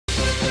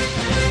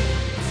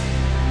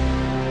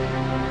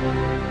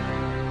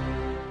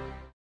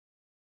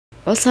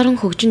Улс орон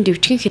хөгжин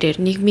дэвжих хэрээр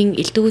нийгмийн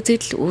элдв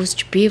үзэгдэл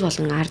үүсч бий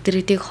болон ард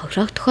иргэдийг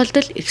хохирох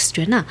тохиолдол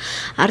ихсэж байна.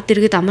 Ард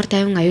иргэд амар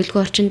тайван аюулгүй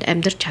орчинд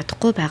амьдарч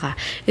чадахгүй байгаа.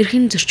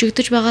 Эрхэн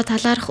зөрчигдөж байгаа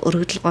талаарх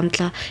өргөдөл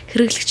гомдлоо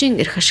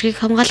хэрэглэгчийн эрх ашигыг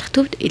хамгаалах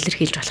төвд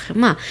илэрхийлж болох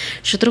юм а.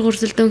 Шудраг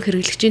өрсөлдөөн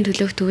хэрэглэгчийн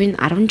төлөөх төвийн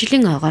 10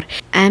 жилийн ойгоор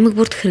аймаг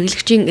бүрт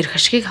хэрэглэгчийн эрх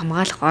ашигыг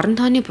хамгаалах орон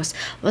тооны бус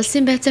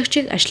улсын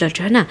байцаагчийг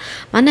ажиллаж байна.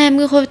 Манай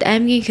аймгийн хувьд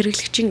аймгийн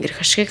хэрэглэгчийн эрх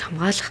ашигыг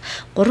хамгаалах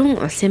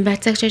 3 улсын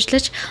байцаагч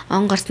ажиллаж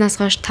он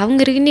гарснаас хойш 5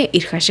 иргэний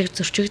эрх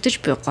ашиг зөрчигдөж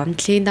буй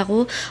гомдлын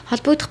дагуу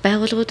холбогдох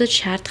байгууллагуудад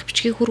шаардах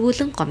бичгийг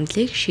хүргүүлэн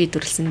гомдлыг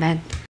шийдвэрлэсэн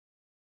байна.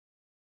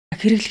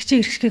 Хэрэглэгчийн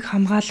эрх ашигыг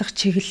хамгаалах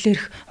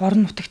чиглэлээрх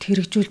орон нутагт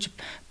хэрэгжүүлж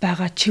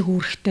байгаа чиг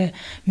үүрэгтэй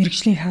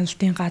мэргэжлийн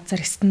хяналтын газар,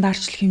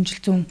 стандартчлал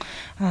хэмжил зүүн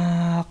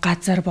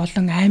газар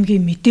болон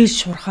аймгийн мэдээлэл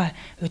шуурхай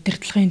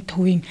удирдлагын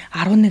төвийн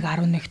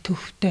 11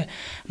 төвхтэй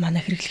манай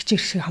хэрэглэгчийн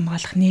эрх ашигыг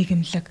хамгаалах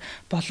нийгэмлэг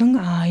болон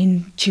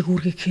энэ чиг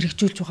үүргийг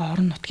хэрэгжүүлж байгаа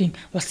орон нутгийн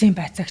улсын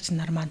байцаагч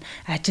нар маань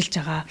ажиллаж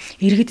байгаа.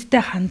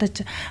 Иргэдтэй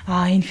хандаж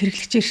энэ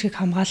хэрэглэгчийн эрх ашигыг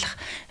хамгаалах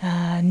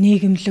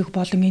нийгэмлэг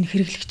болон энэ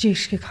хэрэглэгчийн эрх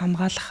ашигыг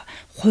хамгаалах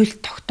хууль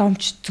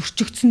тогтоомж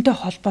зөрчигдсөнтэй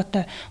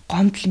холбоотой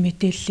гомдол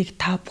мэдээллийг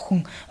та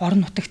бүхэн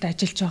орон нутагт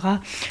ажиллаж байгаа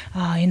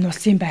энэ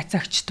улсын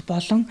байцаагчд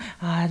болон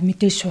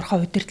мэдээлэл шуурхай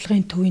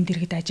удирдлагын төвийн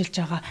дэргэд ажиллаж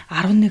байгаа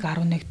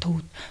 11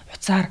 төвд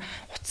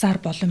утсаар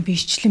болон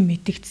биечлэн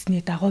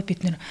мэдэгдсэний дагуу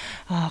бид нэр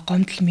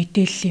гомдол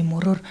мэдээллийн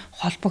мөрөөр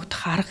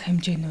холбогдох арга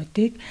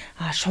хэмжээнүүдийг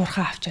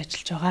шуурхай авч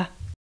ажиллаж байгаа.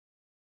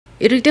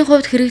 Иргэдийн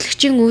хувьд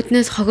хэрэглэгчийн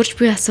үүднээс хохирж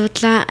буй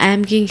асуудлаа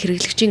аймгийн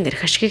хэрэглэгчийн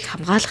эрх ашигыг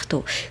хамгаалах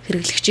төв,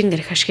 хэрэглэгчийн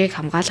эрх ашигыг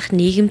хамгаалах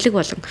нийгэмлэг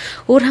болон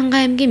өөр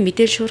хангаан аймгийн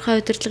мэдээлэл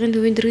шуурхай удирдлагын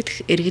төвийн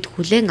дэргэдэх иргэд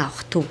хүлээн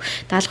авах төв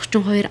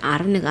 7032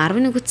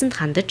 11 утсанд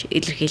хандаж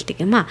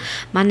илэрхийлдэг юм а.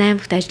 Манай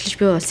аймагт ажиллаж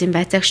буй улсын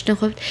байцаагчдын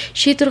хувьд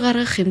шийдвэр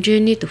гаргах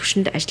хэмжээний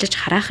төвшөнд ажиллаж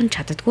хараахан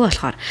чаддаггүй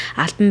болохоор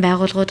албан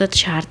байгууллагуудад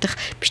шаардах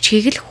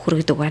бичгийг л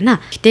хүргэдэг байна.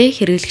 Гэтэ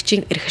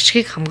хэрэглэгчийн эрх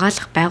ашигыг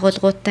хамгаалах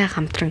байгууллагуудтай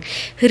хамтран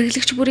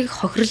хэрэглэгч бүрийг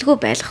хохирлгүй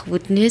байлгах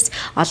үүднээс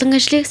олон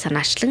ажлыг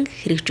санаачлан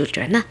хэрэгжүүлж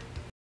байна.